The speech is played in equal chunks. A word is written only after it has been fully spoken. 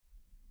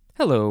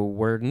Hello,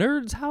 word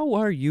nerds. How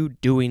are you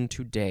doing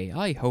today?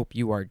 I hope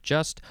you are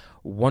just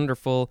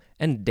wonderful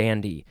and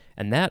dandy.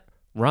 And that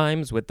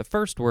rhymes with the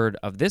first word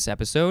of this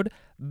episode,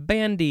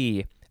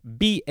 bandy.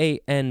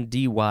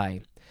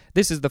 B-A-N-D-Y.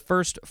 This is the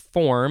first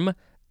form.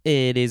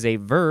 It is a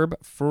verb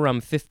from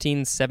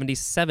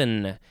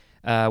 1577.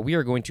 We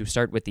are going to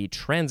start with the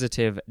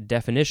transitive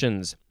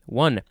definitions.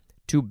 1.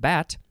 To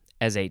bat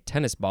as a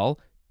tennis ball.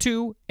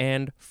 To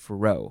and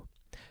fro.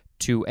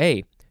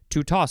 2a.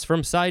 To toss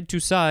from side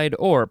to side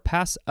or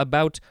pass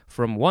about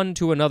from one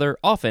to another,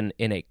 often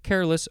in a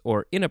careless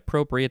or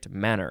inappropriate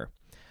manner.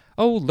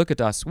 Oh, look at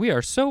us. We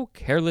are so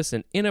careless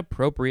and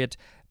inappropriate,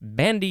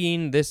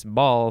 bandying this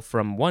ball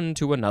from one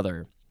to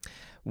another.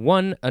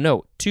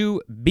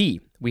 2b.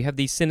 We have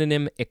the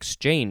synonym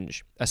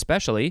exchange,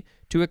 especially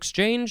to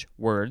exchange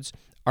words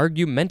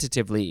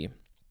argumentatively.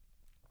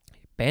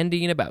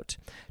 Bandying about.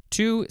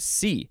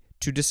 2c.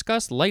 To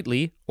discuss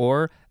lightly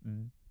or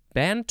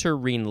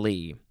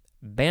banteringly.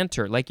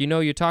 Banter, like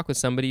you talk with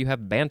somebody, you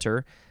have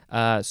banter.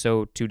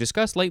 So to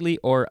discuss lightly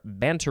or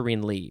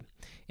banteringly,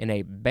 in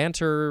a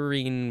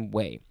bantering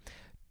way.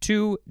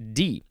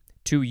 2d.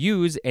 To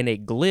use in a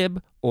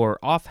glib or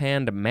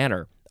offhand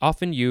manner,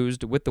 often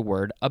used with the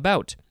word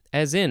about,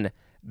 as in,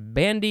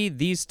 bandy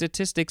these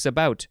statistics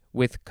about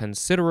with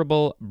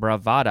considerable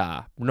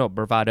bravado.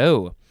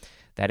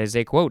 That is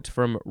a quote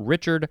from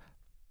Richard,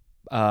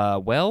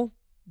 how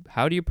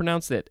do you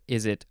pronounce it?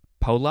 Is it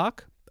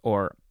Polak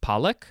or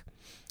Pollock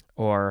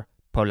or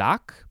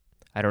Polak?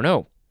 I don't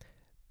know.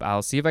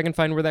 I'll see if I can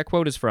find where that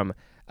quote is from.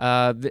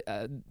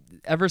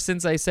 Ever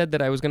since I said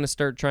that I was going to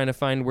start trying to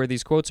find where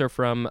these quotes are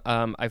from,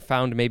 I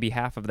found maybe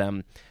half of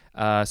them.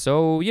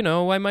 So,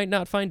 I might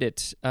not find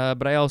it,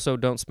 but I also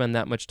don't spend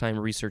that much time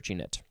researching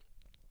it.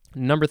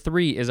 Number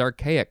 3 is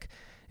archaic,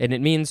 and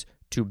it means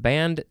to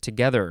band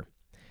together.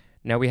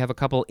 Now we have a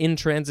couple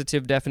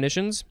intransitive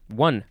definitions.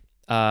 1,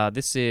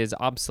 this is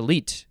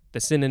obsolete. The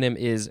synonym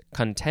is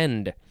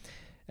contend.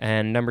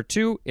 And number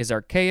 2 is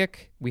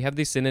archaic. We have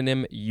the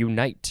synonym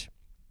unite.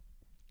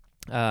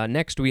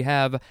 Next, we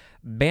have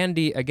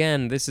bandy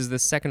again. This is the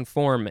second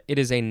form. It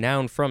is a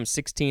noun from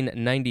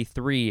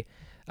 1693.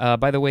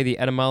 By the way, the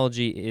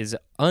etymology is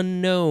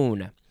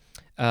unknown.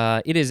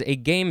 It is a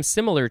game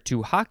similar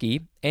to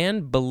hockey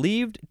and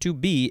believed to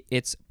be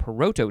its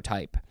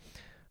prototype.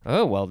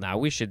 Oh, well, now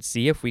we should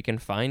see if we can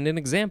find an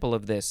example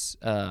of this.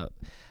 I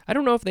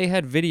don't know if they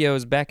had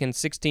videos back in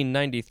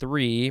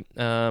 1693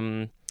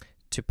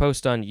 to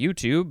post on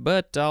YouTube,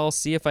 but I'll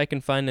see if I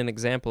can find an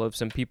example of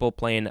some people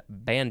playing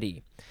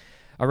bandy.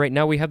 All right,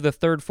 now we have the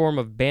third form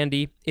of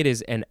bandy. It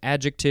is an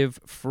adjective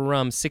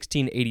from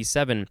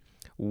 1687.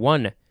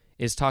 1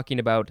 is talking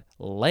about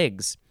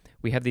legs.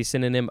 We have the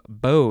synonym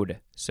bowed.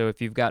 So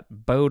if you've got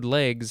bowed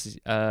legs,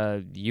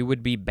 you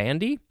would be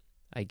bandy,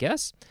 I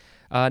guess.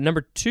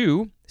 Number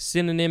 2,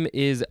 synonym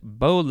is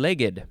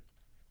bow-legged.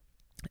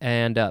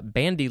 And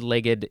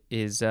bandy-legged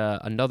is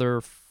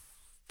another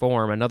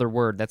form, another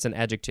word. That's an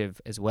adjective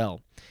as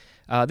well.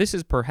 This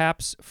is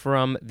perhaps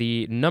from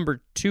the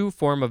number 2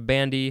 form of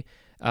bandy,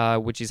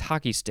 which is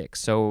hockey stick.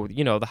 So,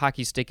 the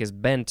hockey stick is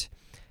bent.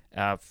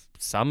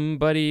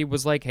 Somebody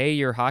was like, hey,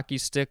 your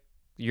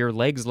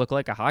legs look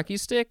like a hockey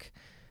stick,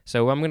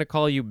 so I'm going to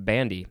call you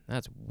bandy.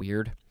 That's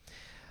weird.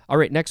 All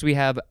right, next we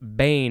have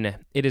bane.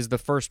 It is the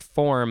first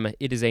form.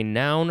 It is a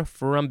noun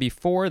from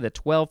before the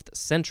 12th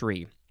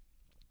century.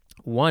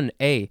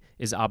 1a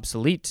is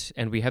obsolete,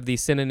 and we have the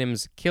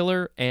synonyms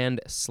killer and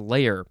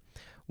slayer.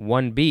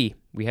 1b,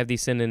 we have the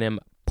synonym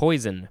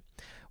poison.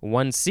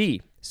 1c,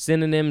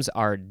 synonyms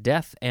are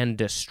death and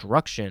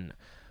destruction.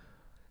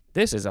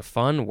 This is a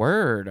fun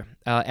word,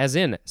 as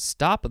in,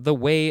 stop the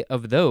way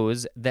of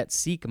those that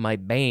seek my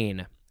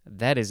bane.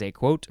 That is a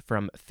quote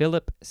from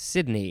Philip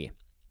Sidney.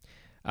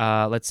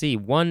 Let's see,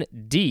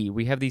 1d,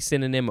 we have the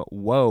synonym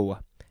woe,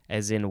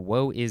 as in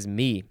woe is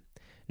me,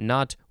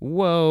 not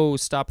whoa,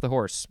 stop the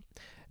horse.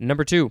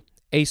 Number 2,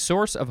 a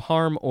source of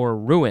harm or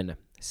ruin.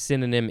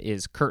 Synonym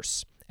is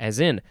curse, as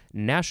in,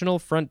 national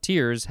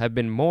frontiers have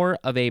been more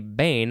of a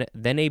bane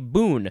than a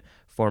boon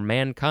for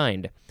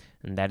mankind.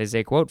 And that is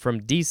a quote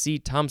from D.C.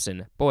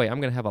 Thompson. Boy,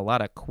 I'm going to have a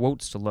lot of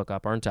quotes to look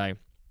up, aren't I?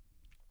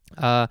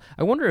 I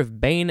wonder if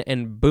bane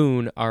and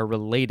boon are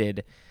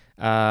related,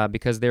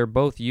 because they're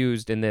both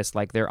used in this,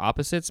 like they're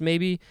opposites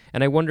maybe,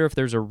 and I wonder if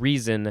there's a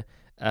reason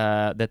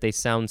that they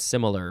sound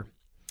similar.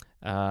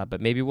 But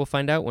maybe we'll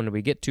find out when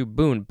we get to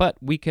boon. But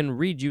we can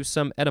read you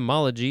some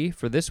etymology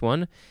for this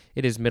one.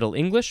 It is Middle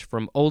English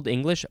from Old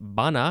English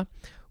bana,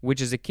 which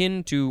is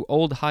akin to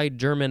Old High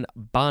German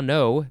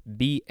bano,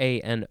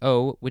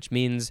 B-A-N-O, which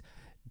means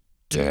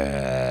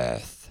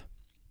death.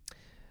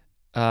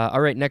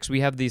 All right, next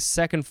we have the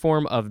second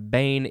form of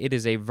bane. It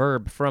is a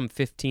verb from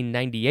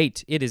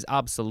 1598. It is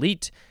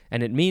obsolete,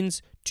 and it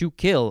means to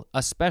kill,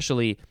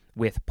 especially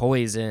with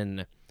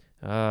poison.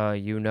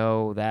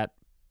 That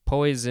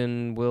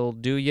poison will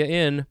do you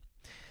in.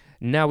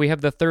 Now we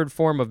have the third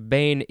form of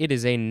bane. It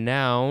is a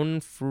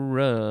noun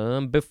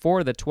from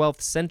before the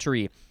 12th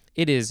century.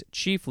 It is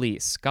chiefly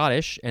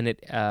Scottish, and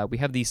we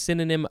have the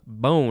synonym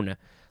bone,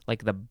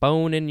 like the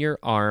bone in your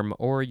arm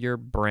or your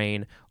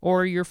brain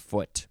or your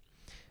foot.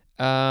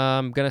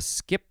 I'm going to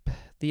skip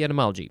the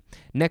etymology.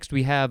 Next,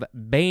 we have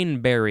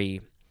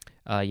baneberry.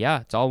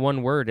 It's all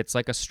one word. It's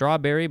like a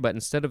strawberry, but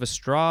instead of a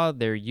straw,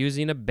 they're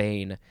using a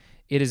bane.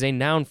 It is a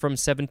noun from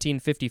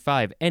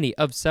 1755, any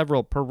of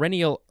several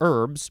perennial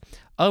herbs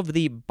of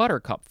the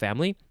buttercup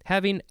family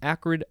having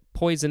acrid,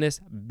 poisonous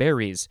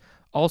berries.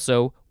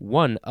 Also,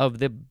 one of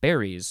the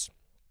berries.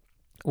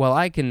 Well,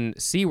 I can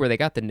see where they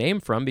got the name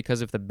from,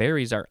 because if the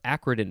berries are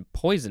acrid and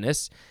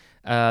poisonous,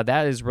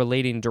 that is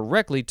relating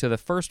directly to the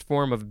first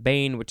form of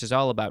bane, which is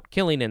all about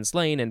killing and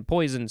slaying and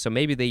poison. So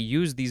maybe they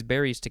use these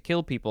berries to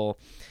kill people.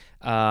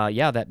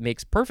 That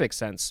makes perfect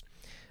sense.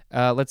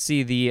 Let's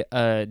see, the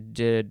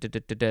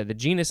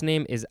genus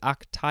name is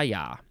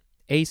Actaea,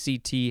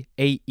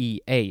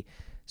 Actaea.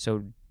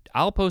 So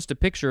I'll post a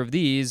picture of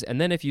these,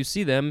 and then if you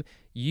see them,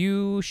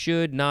 you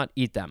should not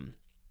eat them.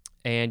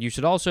 And you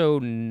should also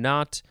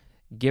not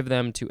give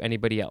them to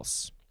anybody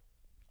else.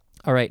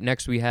 All right,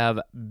 next we have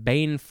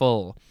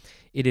baneful.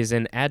 It is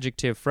an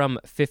adjective from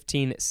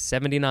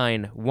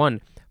 1579.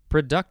 1.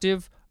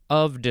 Productive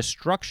of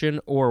destruction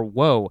or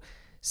woe.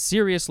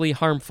 Seriously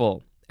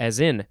harmful,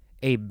 as in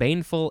a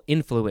baneful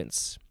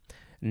influence.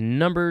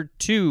 Number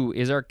 2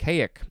 is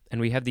archaic, and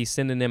we have the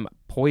synonym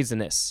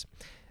poisonous.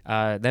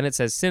 Then it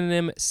says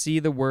synonym, see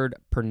the word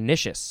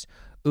pernicious.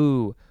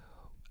 Ooh,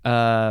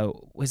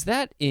 was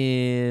that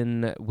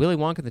in Willy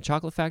Wonka and the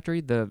Chocolate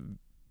Factory?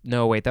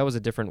 No, wait, that was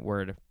a different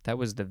word. That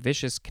was the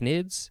vicious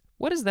cnids.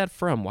 What is that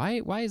from?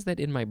 Why is that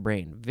in my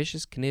brain?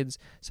 Vicious cnids,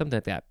 something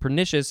like that.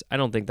 Pernicious, I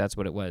don't think that's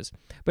what it was,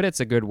 but it's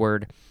a good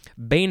word.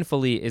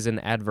 Banefully is an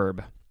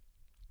adverb.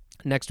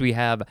 Next we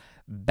have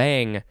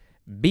bang,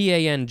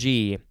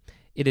 B-A-N-G.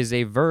 It is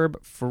a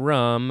verb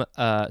from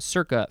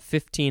circa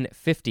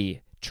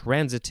 1550.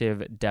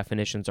 Transitive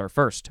definitions are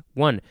first.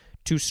 1.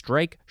 To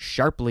strike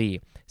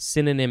sharply.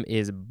 Synonym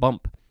is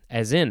bump,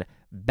 as in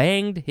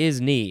banged his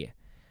knee.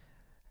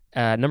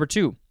 Number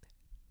 2.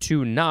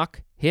 To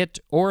knock, hit,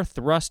 or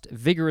thrust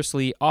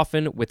vigorously,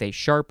 often with a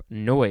sharp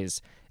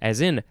noise,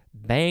 as in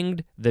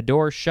banged the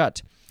door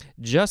shut.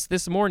 Just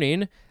this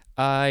morning,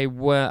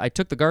 I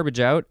took the garbage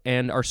out,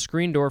 and our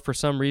screen door, for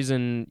some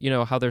reason, you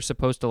know how they're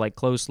supposed to like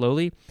close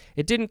slowly?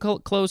 It didn't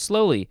close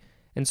slowly,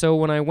 and so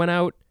when I went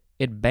out,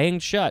 it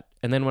banged shut,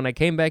 and then when I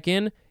came back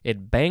in,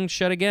 it banged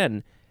shut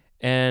again.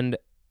 And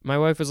my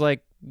wife was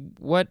like,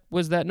 "What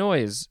was that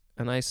noise?"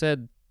 And I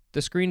said,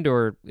 "The screen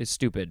door is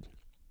stupid."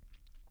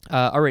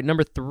 All right,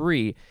 number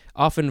 3,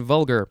 often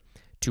vulgar,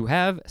 to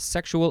have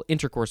sexual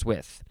intercourse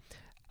with.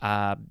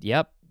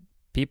 Yep,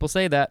 people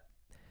say that.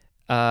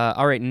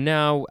 All right,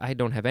 now I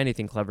don't have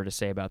anything clever to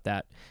say about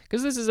that,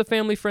 because this is a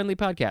family-friendly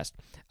podcast.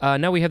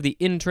 Now we have the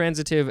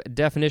intransitive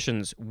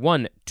definitions.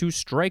 1, to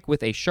strike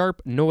with a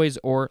sharp noise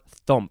or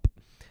thump.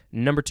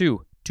 Number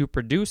 2, to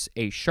produce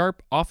a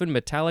sharp, often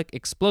metallic,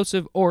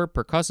 explosive, or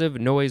percussive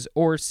noise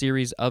or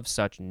series of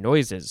such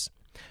noises.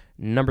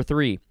 Number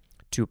 3,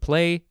 to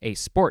play a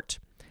sport,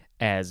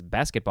 as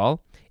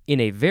basketball, in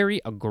a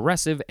very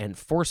aggressive and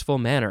forceful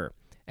manner,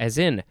 as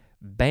in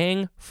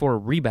bang for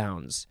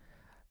rebounds.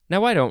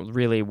 Now, I don't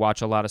really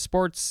watch a lot of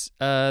sports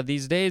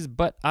these days,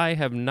 but I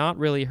have not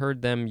really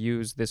heard them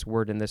use this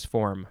word in this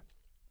form.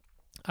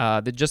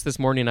 Just this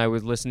morning, I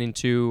was listening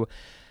to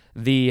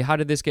the How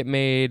Did This Get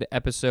Made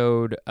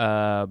episode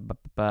of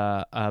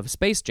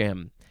Space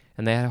Jam,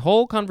 and they had a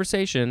whole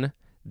conversation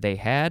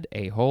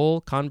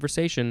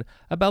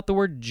about the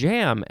word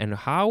jam and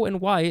how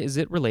and why is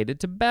it related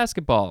to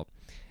basketball.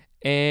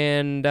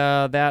 And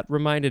that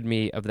reminded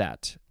me of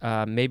that.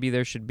 Maybe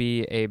there should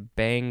be a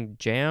bang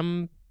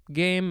jam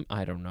game?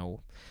 I don't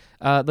know.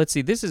 Let's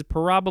see. This is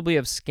probably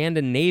of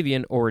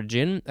Scandinavian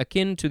origin,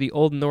 akin to the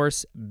Old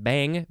Norse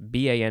bang,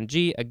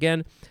 B-A-N-G,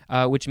 again,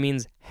 which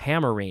means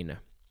hammering.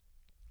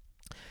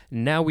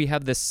 Now we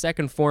have the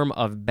second form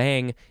of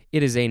bang.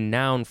 It is a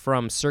noun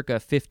from circa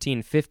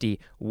 1550.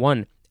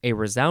 1, a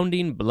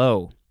resounding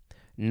blow.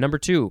 Number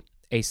 2,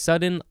 a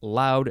sudden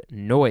loud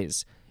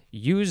noise,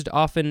 used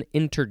often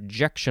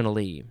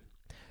interjectionally.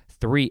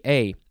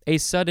 3a, a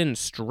sudden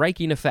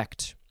striking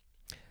effect.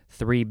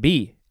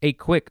 3b, a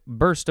quick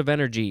burst of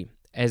energy,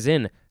 as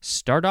in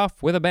start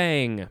off with a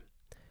bang.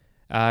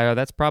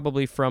 That's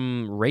probably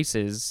from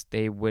races.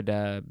 They would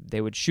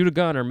shoot a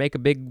gun or make a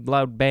big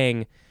loud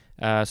bang,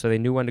 so they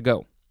knew when to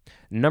go.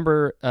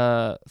 Number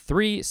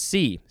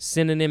 3c,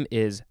 synonym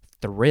is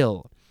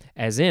thrill,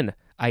 as in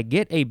I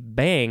get a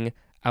bang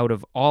out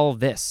of all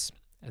this.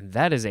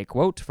 That is a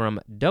quote from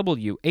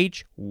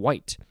W.H.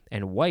 White,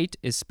 and White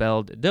is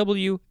spelled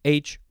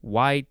W-H-Y-T-E.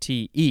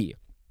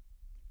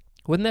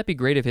 Wouldn't that be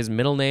great if his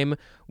middle name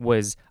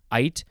was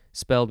Ite,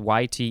 spelled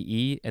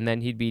Y-T-E, and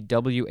then he'd be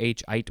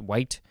W-H. Ite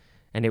White,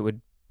 and it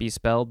would be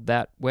spelled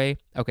that way?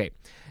 Okay,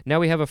 now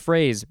we have a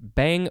phrase,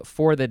 bang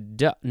for the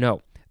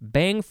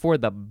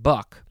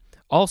buck.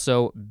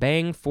 Also,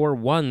 bang for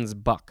one's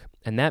buck,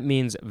 and that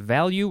means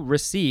value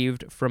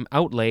received from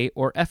outlay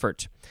or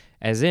effort,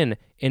 as in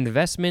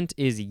investment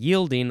is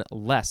yielding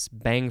less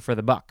bang for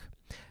the buck.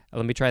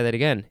 Let me try that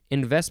again.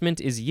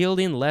 Investment is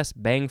yielding less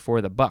bang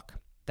for the buck.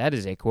 That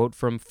is a quote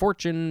from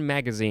Fortune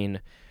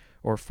magazine,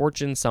 or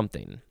Fortune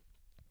something.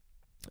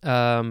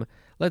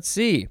 Let's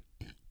see.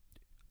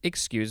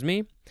 Excuse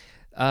me.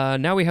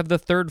 Now we have the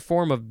third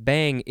form of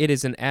bang. It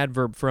is an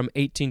adverb from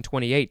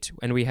 1828,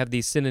 and we have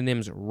these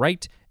synonyms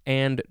right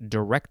and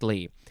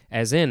directly,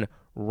 as in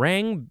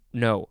ran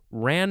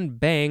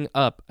bang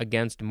up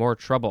against more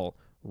trouble.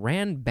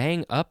 Ran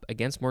bang up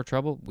against more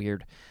trouble?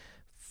 Weird.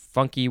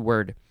 Funky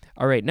word.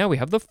 All right, now we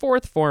have the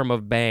fourth form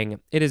of bang.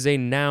 It is a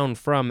noun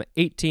from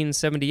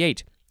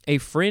 1878, a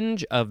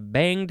fringe of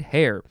banged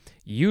hair,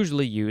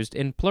 usually used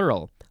in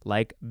plural,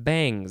 like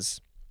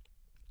bangs.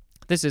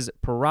 This is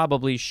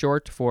probably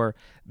short for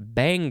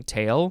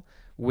bangtail,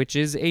 which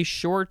is a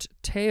short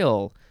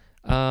tail.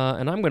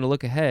 And I'm going to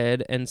look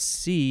ahead and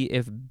see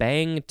if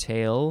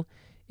bangtail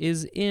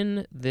is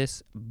in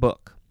this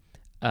book.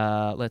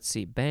 Let's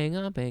see. Bang,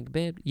 bang,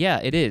 bang. Yeah,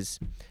 it is.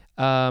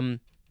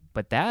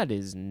 But that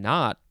is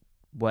not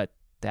what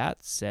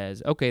that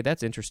says. Okay,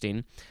 that's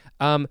interesting.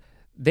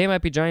 They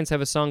Might Be Giants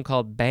have a song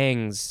called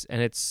Bangs,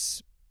 and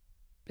it's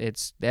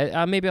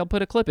maybe I'll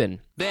put a clip in.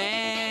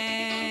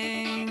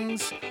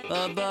 Bangs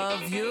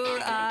above your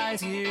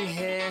eyes, your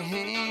hair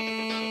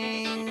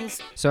hangs.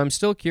 So I'm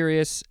still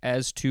curious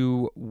as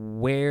to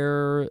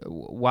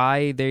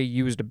why they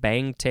used a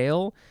bang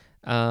tail.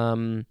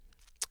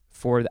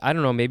 For I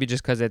don't know, maybe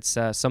just because it's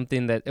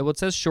something that it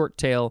says short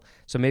tail,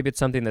 so maybe it's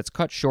something that's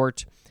cut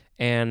short,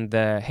 and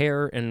the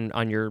hair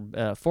on your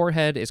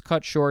forehead is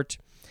cut short,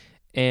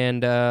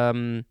 and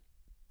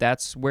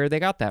that's where they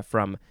got that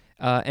from.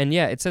 And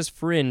yeah, it says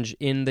fringe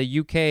in the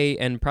UK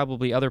and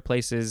probably other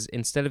places.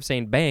 Instead of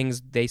saying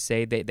bangs, they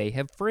say they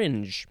have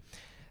fringe,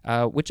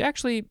 which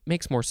actually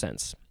makes more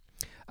sense.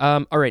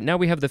 All right, now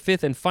we have the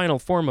fifth and final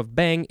form of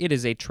bang. It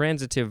is a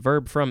transitive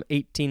verb from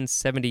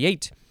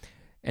 1878,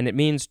 and it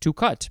means to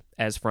cut,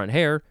 as front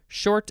hair,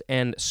 short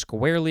and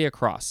squarely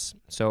across.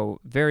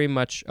 So very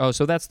much,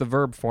 so that's the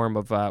verb form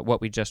of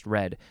what we just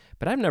read.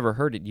 But I've never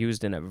heard it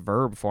used in a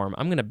verb form.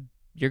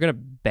 You're gonna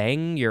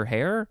bang your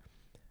hair?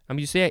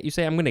 You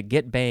say I'm gonna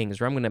get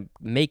bangs, or I'm gonna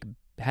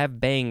have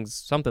bangs,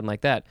 something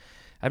like that.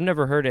 I've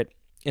never heard it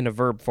in a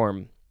verb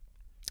form.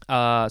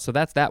 So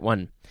that's that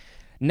one.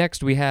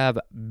 Next we have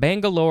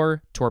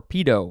Bangalore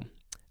torpedo.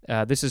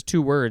 This is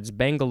two words.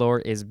 Bangalore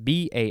is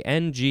Bangalore.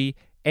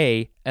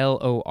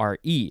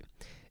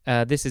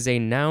 This is a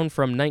noun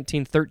from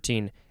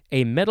 1913,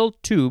 a metal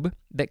tube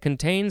that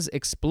contains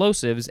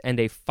explosives and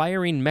a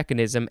firing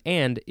mechanism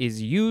and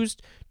is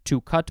used to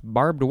cut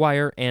barbed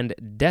wire and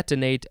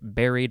detonate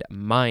buried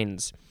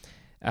mines.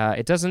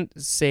 It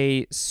doesn't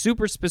say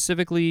super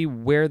specifically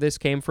where this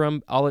came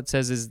from. All it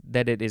says is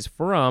that it is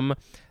from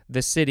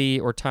the city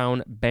or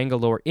town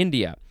Bangalore,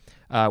 India,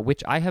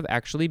 which I have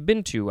actually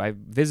been to. I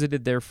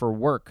visited there for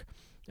work.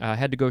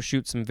 Had to go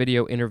shoot some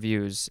video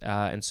interviews,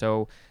 and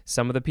so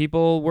some of the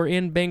people were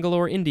in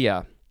Bangalore,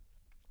 India.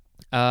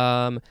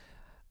 But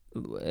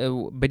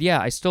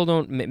yeah, I still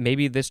don't.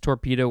 Maybe this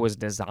torpedo was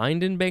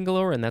designed in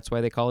Bangalore, and that's why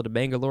they call it a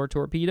Bangalore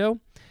torpedo.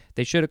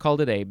 They should have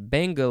called it a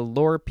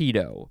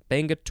Bangalorepedo,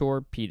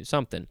 Bangatorpedo,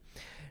 something.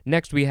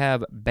 Next, we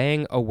have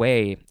bang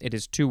away. It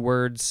is two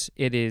words.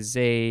 It is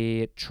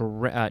a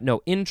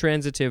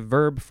intransitive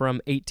verb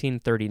from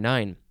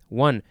 1839.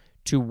 1.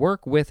 To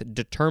work with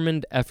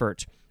determined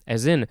effort,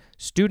 as in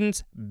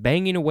students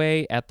banging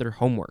away at their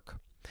homework.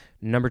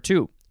 Number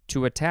 2,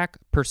 to attack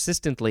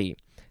persistently,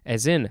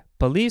 as in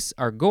police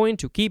are going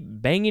to keep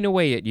banging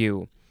away at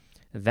you.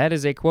 That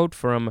is a quote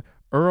from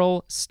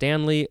Earl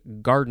Stanley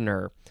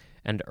Gardner,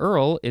 and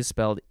Earl is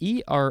spelled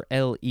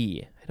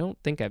E-R-L-E. I don't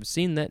think I've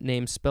seen that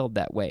name spelled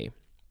that way,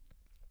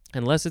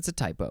 unless it's a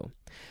typo.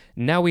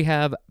 Now we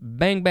have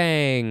bang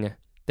bang.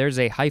 There's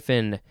a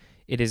hyphen.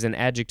 It is an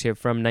adjective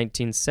from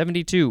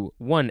 1972.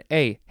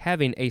 1A,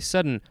 having a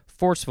sudden,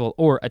 forceful,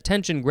 or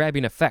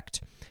attention-grabbing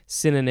effect.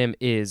 Synonym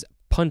is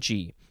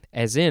punchy,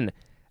 as in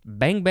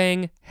bang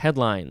bang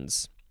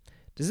headlines.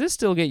 Does this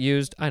still get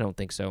used? I don't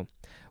think so.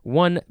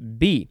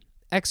 1B,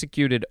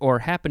 executed or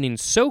happening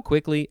so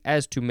quickly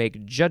as to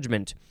make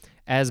judgment,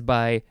 as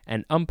by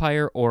an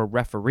umpire or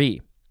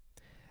referee.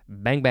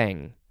 Bang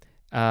bang.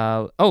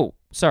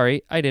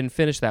 Sorry, I didn't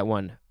finish that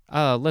one.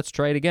 Let's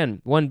try it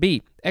again.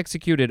 1B,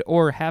 executed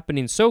or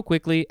happening so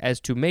quickly as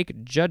to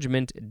make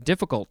judgment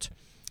difficult.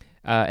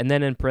 And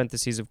then in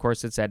parentheses, of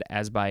course, it said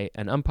as by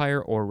an umpire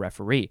or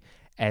referee,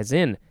 as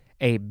in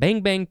a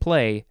bang-bang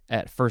play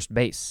at first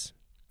base.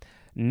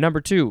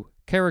 Number 2,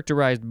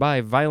 characterized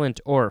by violent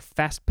or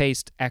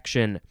fast-paced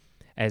action,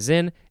 as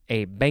in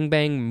a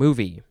bang-bang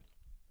movie.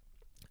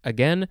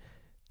 Again,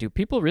 do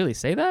people really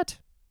say that?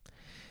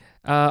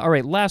 All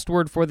right, last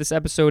word for this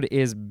episode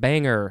is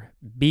banger,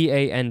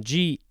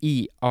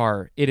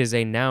 B-A-N-G-E-R. It is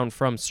a noun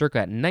from circa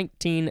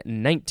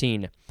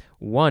 1919.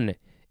 1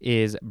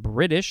 is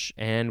British,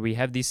 and we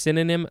have the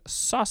synonym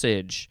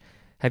sausage.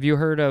 Have you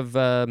heard of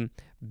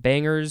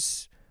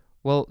bangers?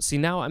 Well, see,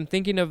 now I'm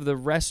thinking of the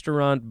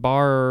restaurant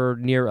bar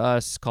near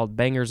us called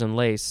Bangers and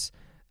Lace.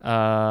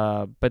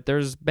 But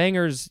there's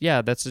bangers.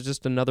 Yeah, that's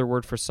just another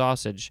word for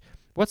sausage.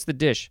 What's the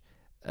dish?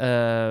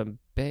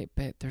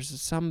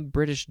 There's some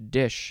British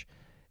dish.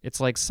 It's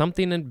like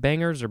something in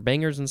bangers or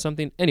bangers and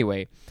something.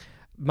 Anyway,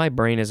 my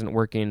brain isn't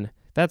working.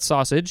 That's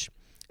sausage.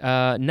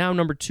 Now,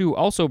 number 2,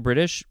 also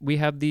British, we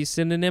have the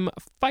synonym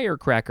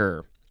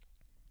firecracker.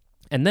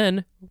 And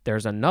then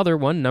there's another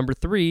one, number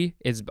 3,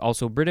 is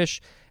also British,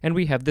 and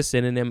we have the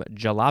synonym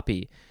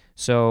jalopy.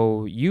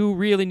 So you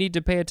really need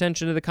to pay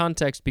attention to the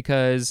context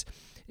because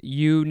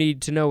you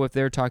need to know if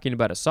they're talking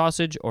about a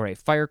sausage or a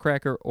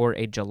firecracker or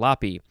a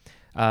jalopy.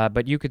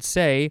 But you could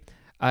say,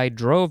 I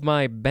drove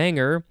my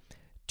banger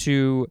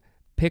to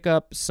pick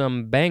up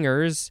some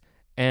bangers,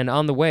 and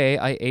on the way,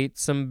 I ate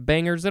some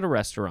bangers at a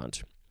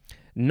restaurant.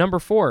 Number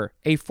 4,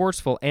 a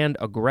forceful and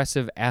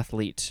aggressive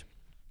athlete.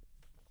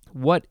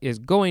 What is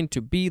going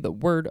to be the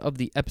word of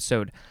the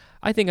episode?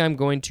 I think I'm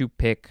going to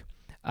pick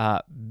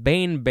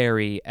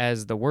baneberry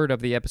as the word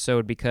of the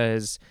episode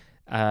because,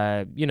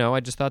 I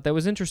just thought that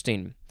was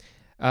interesting.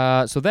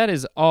 So that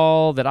is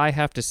all that I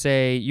have to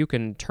say. You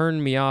can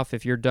turn me off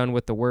if you're done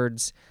with the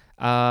words.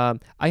 I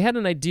had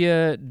an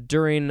idea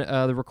during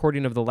the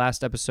recording of the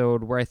last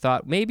episode where I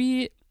thought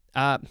maybe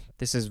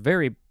this is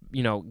very,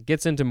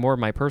 gets into more of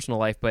my personal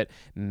life, but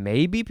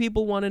maybe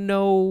people want to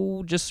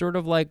know just sort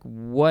of like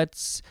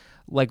what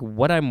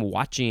I'm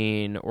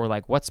watching or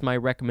like what's my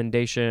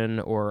recommendation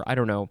or I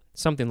don't know,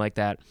 something like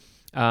that.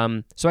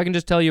 So I can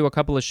just tell you a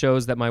couple of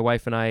shows that my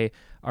wife and I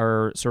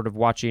are sort of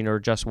watching or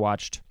just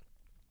watched.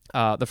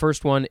 The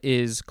first one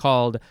is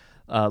called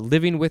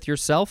Living with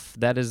Yourself.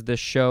 That is the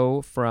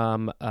show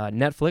from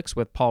Netflix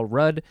with Paul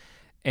Rudd.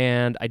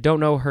 And I don't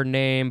know her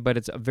name, but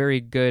it's a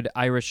very good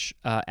Irish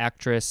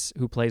actress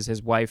who plays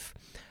his wife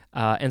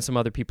and some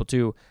other people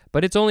too.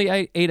 But it's only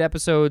 8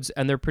 episodes,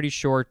 and they're pretty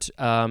short,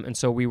 and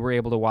so we were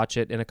able to watch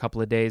it in a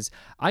couple of days.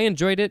 I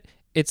enjoyed it.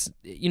 It's,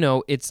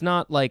 it's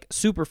not like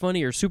super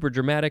funny or super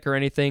dramatic or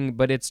anything,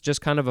 but it's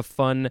just kind of a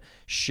fun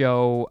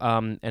show,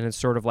 and it's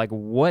sort of like,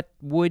 what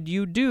would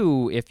you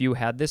do if you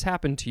had this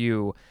happen to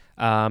you?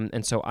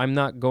 And so I'm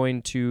not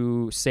going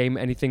to say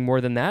anything more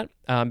than that,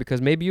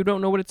 because maybe you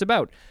don't know what it's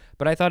about.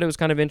 But I thought it was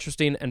kind of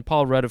interesting, and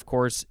Paul Rudd, of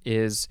course,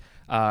 is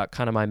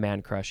kind of my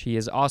man crush. He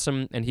is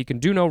awesome, and he can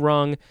do no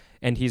wrong,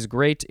 and he's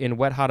great in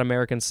Wet Hot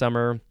American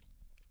Summer,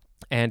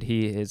 and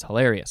he is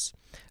hilarious.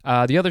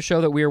 The other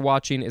show that we are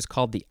watching is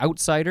called The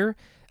Outsider.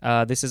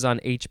 This is on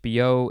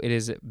HBO. It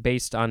is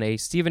based on a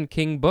Stephen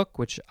King book,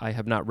 which I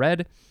have not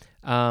read,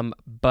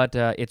 but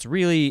it's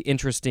really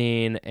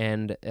interesting,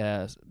 and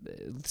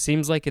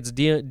seems like it's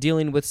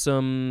dealing with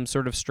some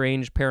sort of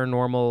strange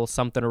paranormal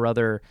something or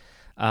other.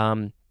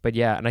 But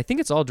yeah, and I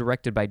think it's all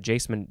directed by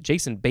Jason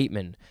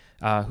Bateman,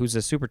 who's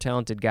a super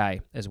talented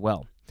guy as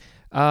well.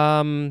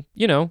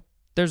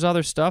 There's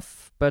other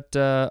stuff, but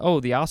the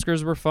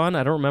Oscars were fun.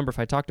 I don't remember if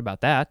I talked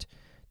about that.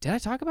 Did I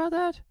talk about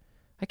that?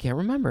 I can't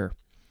remember.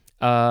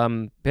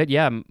 But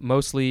yeah,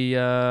 mostly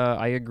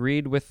I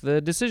agreed with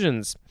the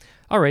decisions.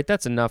 All right,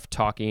 that's enough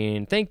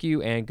talking. Thank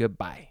you and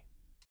goodbye.